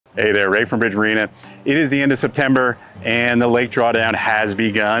Hey there, Ray from Bridge Marina. It is the end of September and the lake drawdown has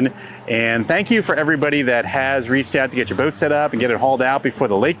begun. And thank you for everybody that has reached out to get your boat set up and get it hauled out before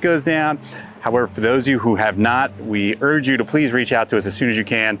the lake goes down. However, for those of you who have not, we urge you to please reach out to us as soon as you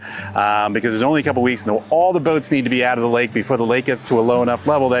can because there's only a couple weeks and all the boats need to be out of the lake before the lake gets to a low enough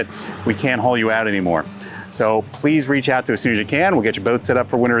level that we can't haul you out anymore. So please reach out to us as soon as you can. We'll get your boat set up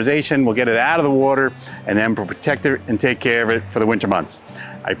for winterization. We'll get it out of the water and then we'll protect it and take care of it for the winter months.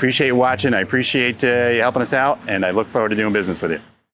 I appreciate you watching. I appreciate you helping us out and I look forward to doing business with you.